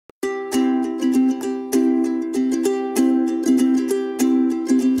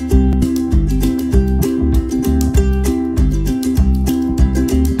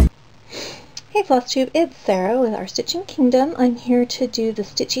Floss Tube, it's Sarah with our Stitching Kingdom. I'm here to do the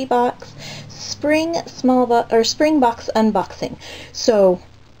StitchyBox spring box unboxing. So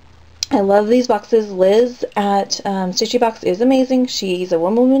I love these boxes. Liz at StitchyBox is amazing. She's a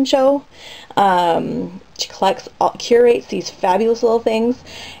one-woman show. She curates these fabulous little things,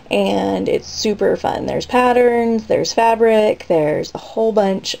 and it's super fun. There's patterns, there's fabric, there's a whole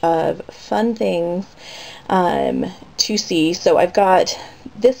bunch of fun things to see. So I've got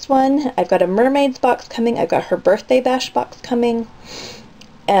this one, I've got a mermaid's box coming, I've got her birthday bash box coming,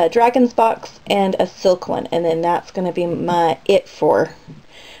 a dragon's box, and a silk one, and then that's going to be my for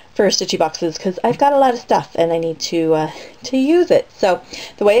Stitchy boxes, because I've got a lot of stuff and I need to use it. So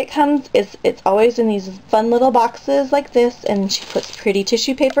the way it comes is it's always in these fun little boxes like this, and she puts pretty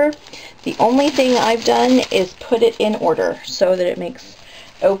tissue paper. The only thing I've done is put it in order so that it makes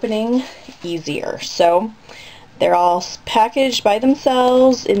opening easier. So they're all packaged by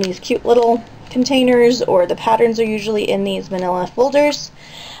themselves in these cute little containers, or the patterns are usually in these manila folders.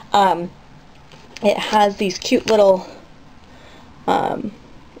 It has these cute little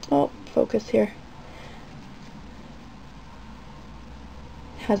oh, focus here.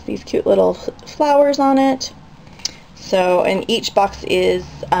 Has these cute little flowers on it. So, and each box is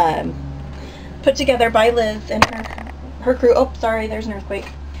put together by Liz and her crew. Oh, sorry, there's an earthquake.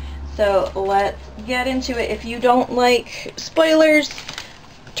 So let's get into it. If you don't like spoilers,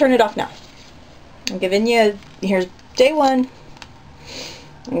 turn it off now. I'm giving you, here's day one.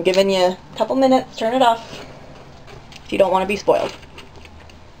 I'm giving you a couple minutes, turn it off if you don't want to be spoiled.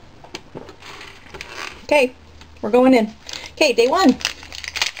 Okay, we're going in. Okay, day one.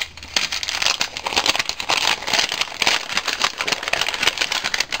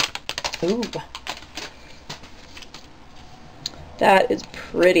 Ooh. That is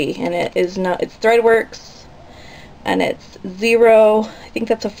pretty, and it is not, it's Threadworks, and it's 0, I think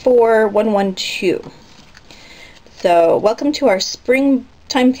that's a 4112. So, welcome to our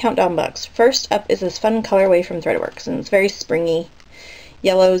springtime countdown box. First up is this fun colorway from Threadworks, and it's very springy.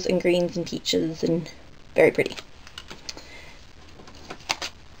 Yellows and greens and peaches, and very pretty.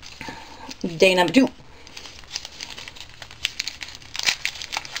 Day number 2.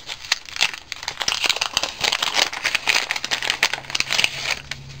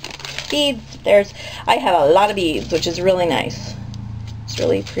 Beads. I have a lot of beads, which is really nice. It's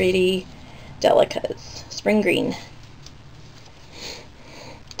really pretty Delicas. Spring green.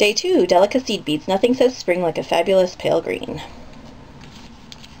 Day 2, Delica seed beads. Nothing says spring like a fabulous pale green.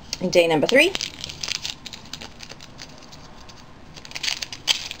 Day number 3.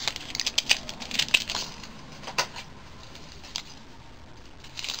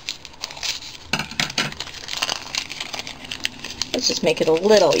 Let's just make it a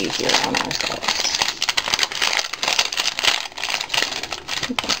little easier on ourselves.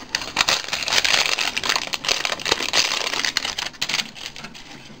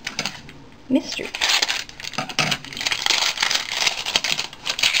 Mystery.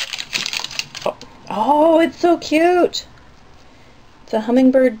 Oh, it's so cute. It's a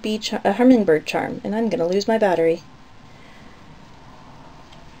hummingbird charm, and I'm gonna lose my battery.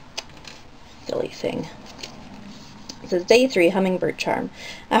 Silly thing. It says day 3 hummingbird charm.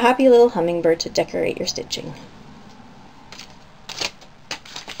 A happy little hummingbird to decorate your stitching.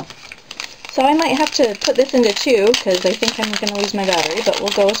 So I might have to put this into 2 because I think I'm going to lose my battery, but we'll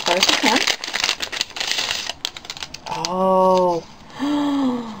go as far as we can. Oh,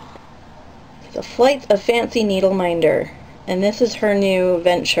 the Flights of Fancy Needle Minder, and this is her new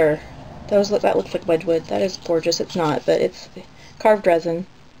venture. That looks like Wedgwood. That is gorgeous. It's not, but it's carved resin.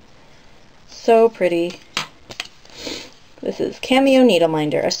 So pretty. This is Cameo Needle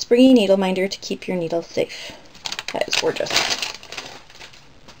Minder, a springy needle minder to keep your needles safe. That is gorgeous.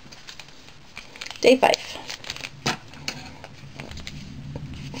 Day 5.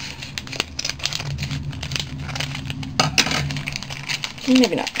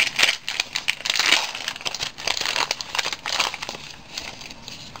 Maybe not.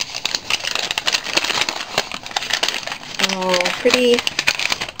 Oh, pretty.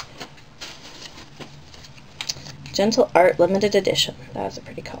 Gentle Art limited edition. That was a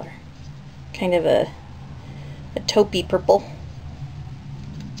pretty color. Kind of a taupey purple.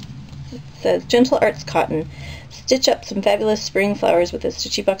 It says Gentle Arts Cotton. Stitch up some fabulous spring flowers with a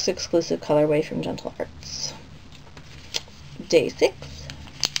StitchyBox exclusive colorway from Gentle Arts. Day 6.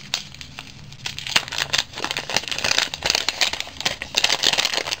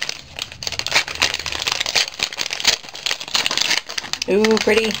 Ooh,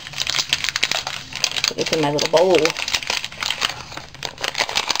 pretty. Put this in my little bowl.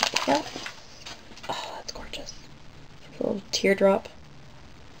 Yeah. Oh, that's gorgeous. A little teardrop.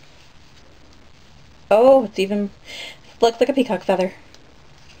 Oh, it's even, looks like a peacock feather.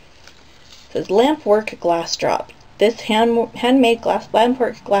 It says lampwork glass drop. This handmade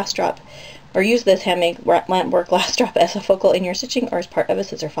lampwork glass drop, or use this handmade lampwork glass drop as a focal in your stitching or as part of a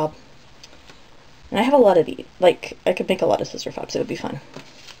scissor fob. And I have a lot of these. Like, I could make a lot of scissor fobs. It would be fun.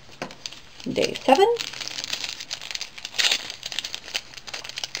 Day 7.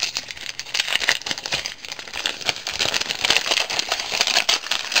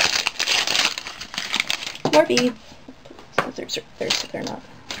 More beads. Scissors are there, so they're not.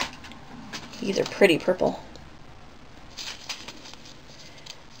 These are pretty purple.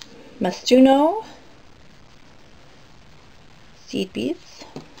 Mastuno seed beads.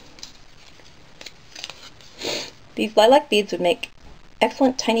 These lilac beads would make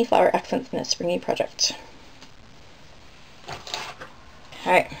excellent tiny flower accents in a springy project.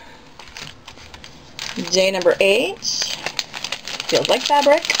 Alright. Day number 8. Feels like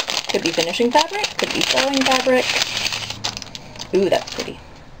fabric. Could be finishing fabric. Could be sewing fabric. Ooh, that's pretty.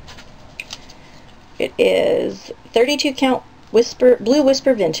 It is 32 count Blue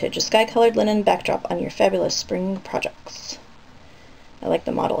Whisper Vintage, a sky-colored linen backdrop on your fabulous spring projects. I like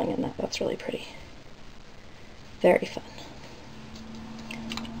the modeling in that. That's really pretty. Very fun.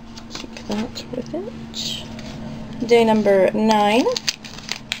 Keep that with it. Day number 9.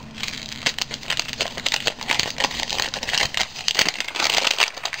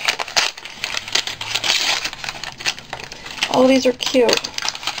 Oh, these are cute.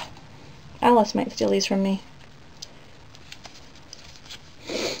 Alice might steal these from me.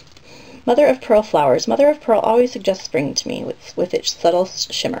 Mother of Pearl flowers. Mother of Pearl always suggests spring to me with its subtle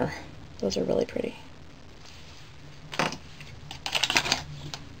shimmer. Those are really pretty.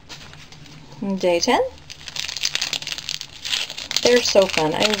 And day 10. They're so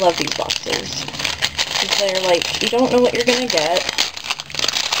fun. I love these boxes. They're like, you don't know what you're going to get.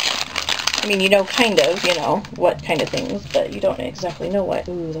 I mean, you know, kind of, you know, what kind of things, but you don't exactly know what.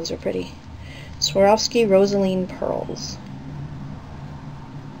 Ooh, those are pretty. Swarovski Rosaline Pearls.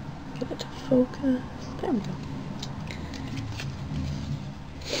 Get it to focus. There we go.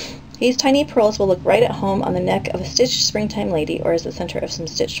 These tiny pearls will look right at home on the neck of a stitched springtime lady or as the center of some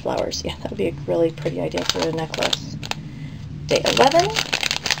stitched flowers. Yeah, that would be a really pretty idea for a necklace. Day 11.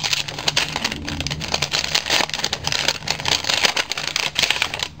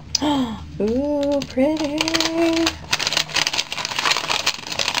 Ooh, pretty.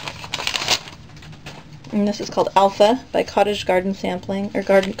 And this is called Alpha by Cottage Garden Sampling, or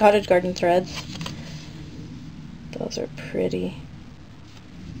Cottage Garden Threads. Those are pretty.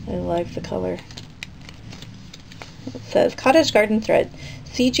 I like the color. It says Cottage Garden Thread.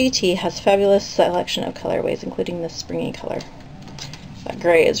 CGT has fabulous selection of colorways, including this springy color. That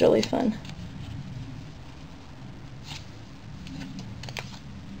gray is really fun.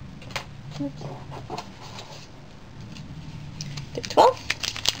 Day 12.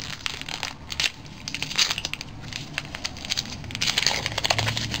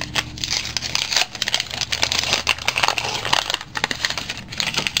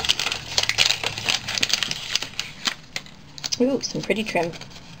 Ooh, some pretty trim.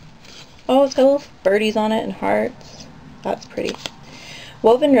 Oh, it's got little birdies on it and hearts. That's pretty.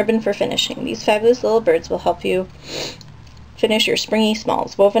 Woven ribbon for finishing. These fabulous little birds will help you finish your springy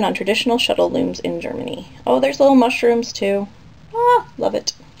smalls, woven on traditional shuttle looms in Germany. Oh, there's little mushrooms too. Ah, love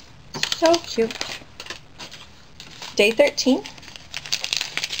it. So cute. Day 13.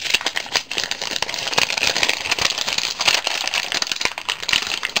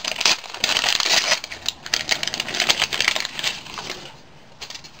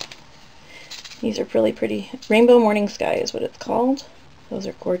 These are really pretty. Rainbow Morning Sky is what it's called. Those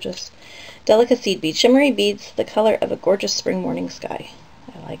are gorgeous. Delicate seed beads. Shimmery beads, the color of a gorgeous spring morning sky.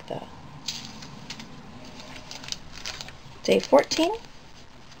 I like that. Day 14.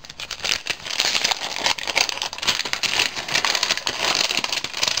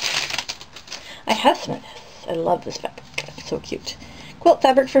 I have some of this. I love this fabric. It's so cute. Quilt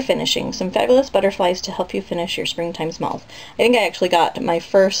fabric for finishing. Some fabulous butterflies to help you finish your springtime smalls. I think I actually got my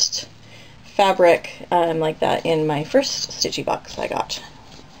first fabric like that in my first StitchyBox I got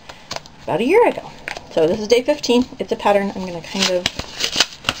about a year ago. So this is day 15. It's a pattern. I'm going to kind of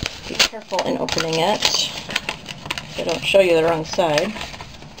be careful in opening it so I don't show you the wrong side.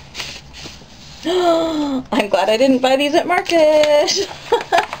 I'm glad I didn't buy these at market.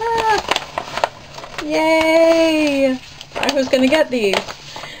 Yay! I was going to get these.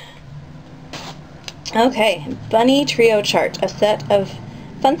 Okay, Bunny Trio Chart, a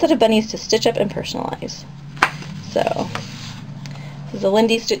fun set of bunnies to stitch up and personalize. So, this is a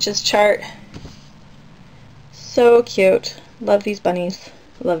Lindy Stitches chart. So cute. Love these bunnies.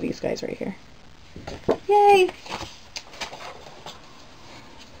 Love these guys right here. Yay!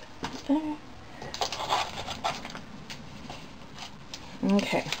 There.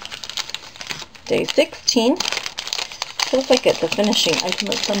 Okay. Day 16. Feels like it's a finishing item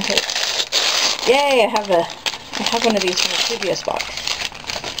of some type. Yay! I have one of these from a previous box.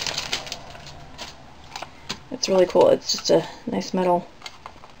 It's really cool. It's just a nice metal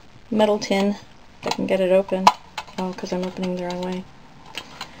tin. If I can get it open. Oh, because I'm opening the wrong way.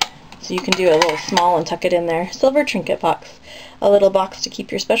 So you can do a little small and tuck it in there. Silver trinket box. A little box to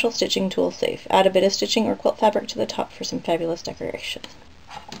keep your special stitching tools safe. Add a bit of stitching or quilt fabric to the top for some fabulous decoration.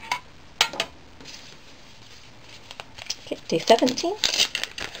 Okay, day 17.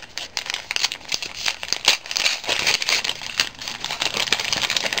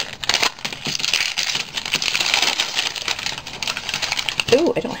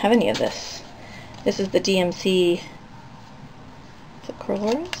 Ooh, I don't have any of this. This is the DMC. Is it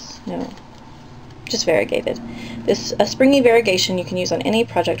Corloris? No. Just variegated. This a springy variegation you can use on any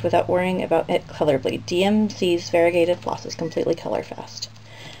project without worrying about it color bleed. DMC's variegated floss is completely color fast.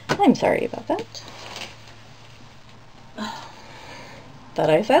 I'm sorry about that. Thought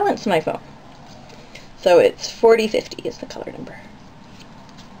I silenced my phone. So it's 4050 is the color number.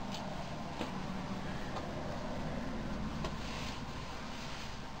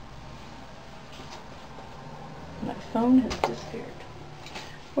 My phone has disappeared.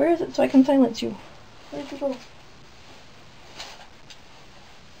 Where is it so I can silence you? Where did it go?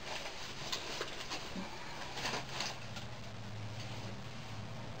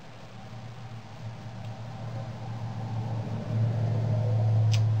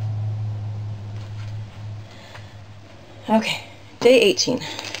 Okay, day 18.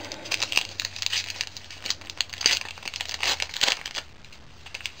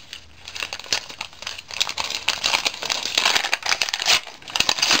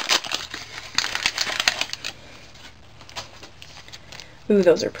 Ooh,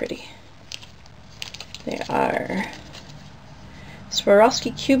 those are pretty. They are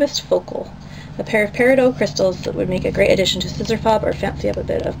Swarovski Cubist Focal, a pair of peridot crystals that would make a great addition to scissor fob or fancy up a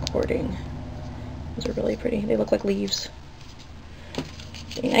bit of cording. Those are really pretty. They look like leaves.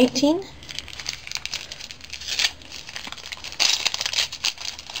 Day 19.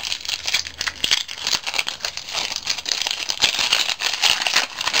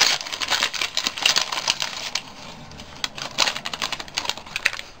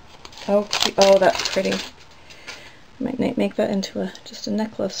 Oh, cute. Oh, that's pretty. I might make that into just a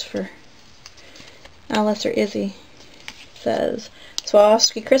necklace for Alice or Izzy. It says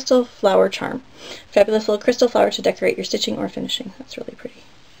Swarovski Crystal Flower Charm. Fabulous little crystal flower to decorate your stitching or finishing. That's really pretty.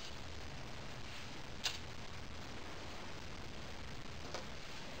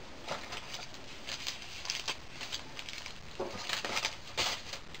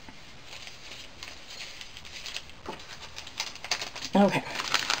 Okay.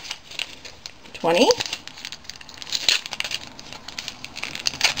 20.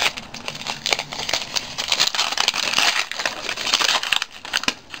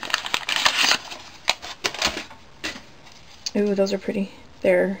 Ooh, those are pretty.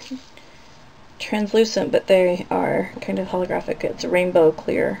 They're translucent, but they are kind of holographic. It's a rainbow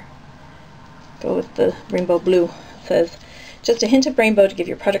clear. Go with the rainbow blue. It says, just a hint of rainbow to give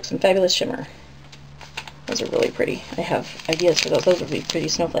your project some fabulous shimmer. Those are really pretty. I have ideas for those. Those would be pretty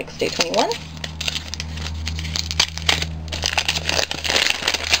snowflakes. Day 21.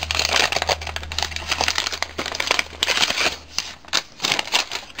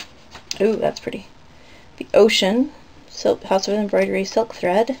 Ooh, that's pretty. The Ocean Silk House of Embroidery silk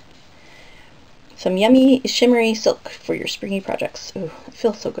thread. Some yummy shimmery silk for your springy projects. Ooh, it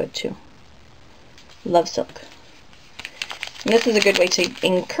feels so good too. Love silk. And this is a good way to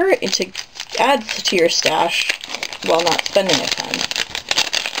encourage, to add to your stash while not spending a ton.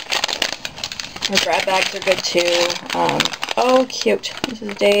 The grab bags are good too. Oh, cute. This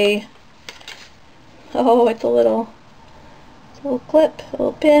is day. Oh, it's a little clip, a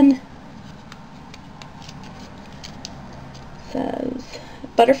little pin. Says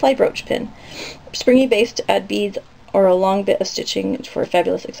butterfly brooch pin. Springy base to add beads or a long bit of stitching for a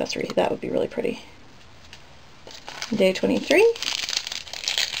fabulous accessory. That would be really pretty. Day 23.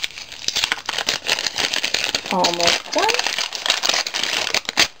 Almost done.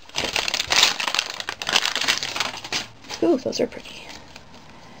 Ooh, those are pretty.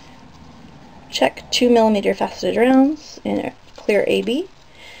 Check 2mm faceted rounds in a clear AB.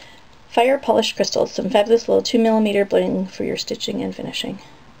 Fire polished crystals, some fabulous little 2mm bling for your stitching and finishing.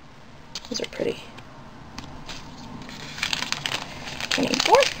 Those are pretty.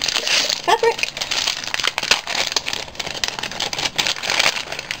 24. Fabric.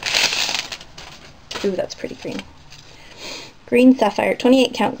 Ooh, that's pretty green. Green sapphire,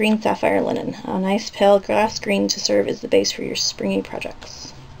 28 count green sapphire linen. A nice pale grass green to serve as the base for your springy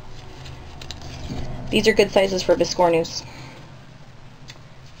projects. These are good sizes for biscornus.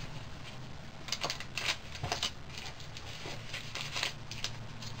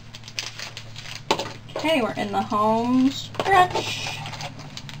 Okay, we're in the home stretch.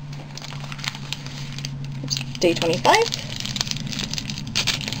 Day 25.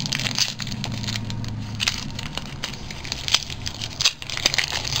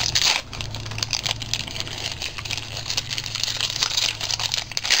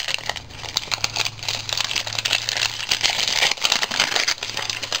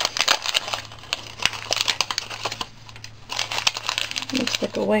 Looks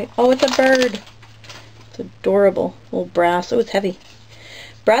like a white. Oh, it's a bird. It's adorable. Little brass. Oh, it's heavy.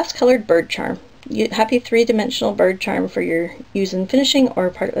 Brass colored bird charm. Happy three-dimensional bird charm for your use in finishing or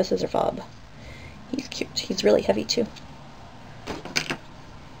part of a scissor fob. He's cute. He's really heavy too.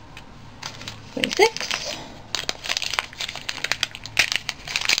 26.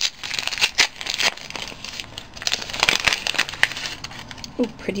 Ooh,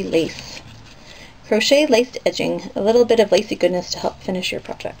 pretty lace. Crochet laced edging. A little bit of lacy goodness to help finish your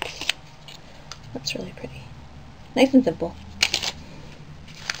projects. That's really pretty. Nice and simple.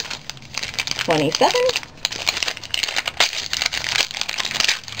 27.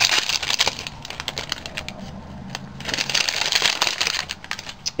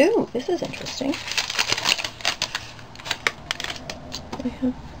 Ooh, this is interesting.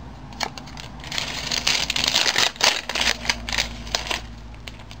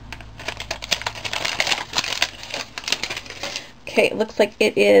 Okay, it looks like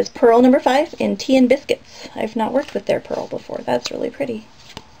it is pearl number 5 in Tea and Biscuits. I've not worked with their pearl before. That's really pretty.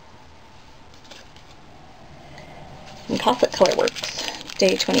 And Cossack Color Works,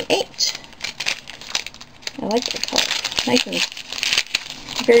 day 28. I like the color. Nice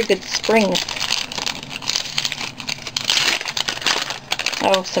and very good spring.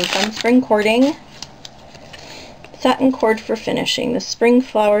 Oh, some fun spring cording. Satin cord for finishing. The spring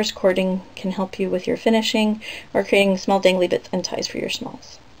flowers cording can help you with your finishing or creating small dangly bits and ties for your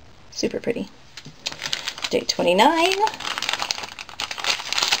smalls. Super pretty. Day 29.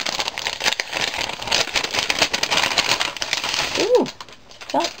 Ooh,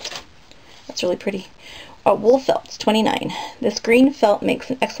 felt. That's really pretty. Oh, wool felts, 29. This green felt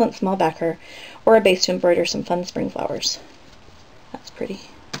makes an excellent small backer or a base to embroider some fun spring flowers. That's pretty.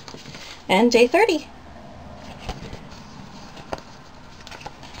 And day 30.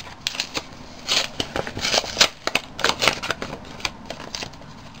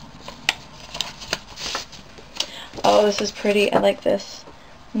 Oh, this is pretty. I like this.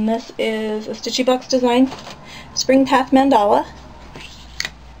 And this is a StitchyBox design. Spring Path Mandala.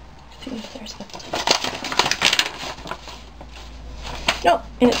 See if there's a... No,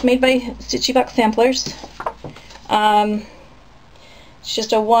 and it's made by StitchyBox samplers. It's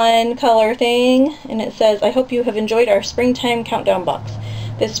just a one color thing, and it says, I hope you have enjoyed our springtime countdown box.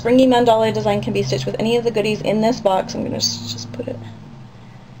 This springy mandala design can be stitched with any of the goodies in this box. I'm going to just put it,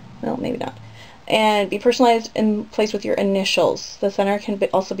 well, maybe not. And be personalized and placed with your initials. The center can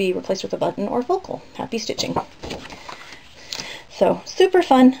also be replaced with a button or vocal. Happy stitching. So, super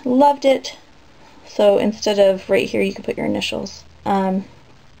fun. Loved it. So instead of right here, you can put your initials.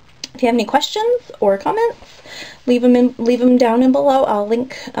 If you have any questions or comments, leave them down and below. I'll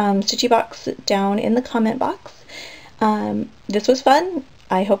link StitchyBox down in the comment box. This was fun.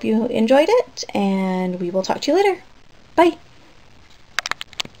 I hope you enjoyed it, and we will talk to you later. Bye!